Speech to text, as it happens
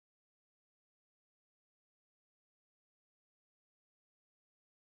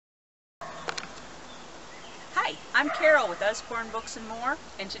I'm Carol with Usborne Books and More,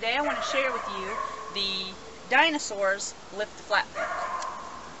 and today I want to share with you the Dinosaurs Lift the Flap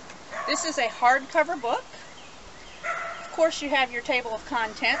book. This is a hardcover book. Of course, you have your table of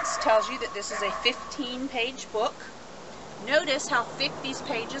contents. Tells you that this is a 15-page book. Notice how thick these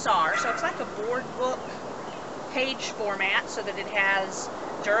pages are. So it's like a board book page format so that it has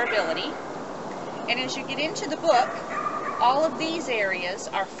durability. And as you get into the book, all of these areas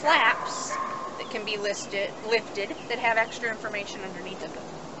are flaps that can be lifted that have extra information underneath of them.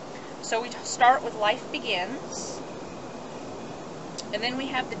 So we start with Life Begins, and then we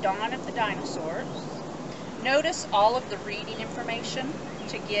have the Dawn of the Dinosaurs. Notice all of the reading information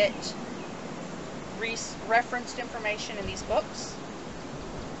to get referenced information in these books.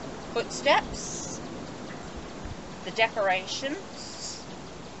 Footsteps, the decorations,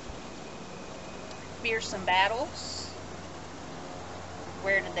 fearsome battles,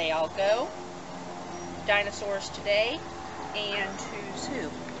 where did they all go, dinosaurs today, and who's who.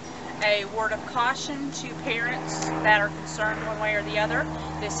 A word of caution to parents that are concerned one way or the other.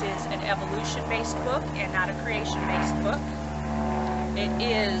 This is an evolution-based book and not a creation-based book. It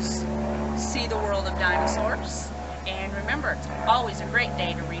is See the World of Dinosaurs. And remember, it's always a great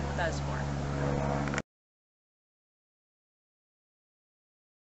day to read with Usborne.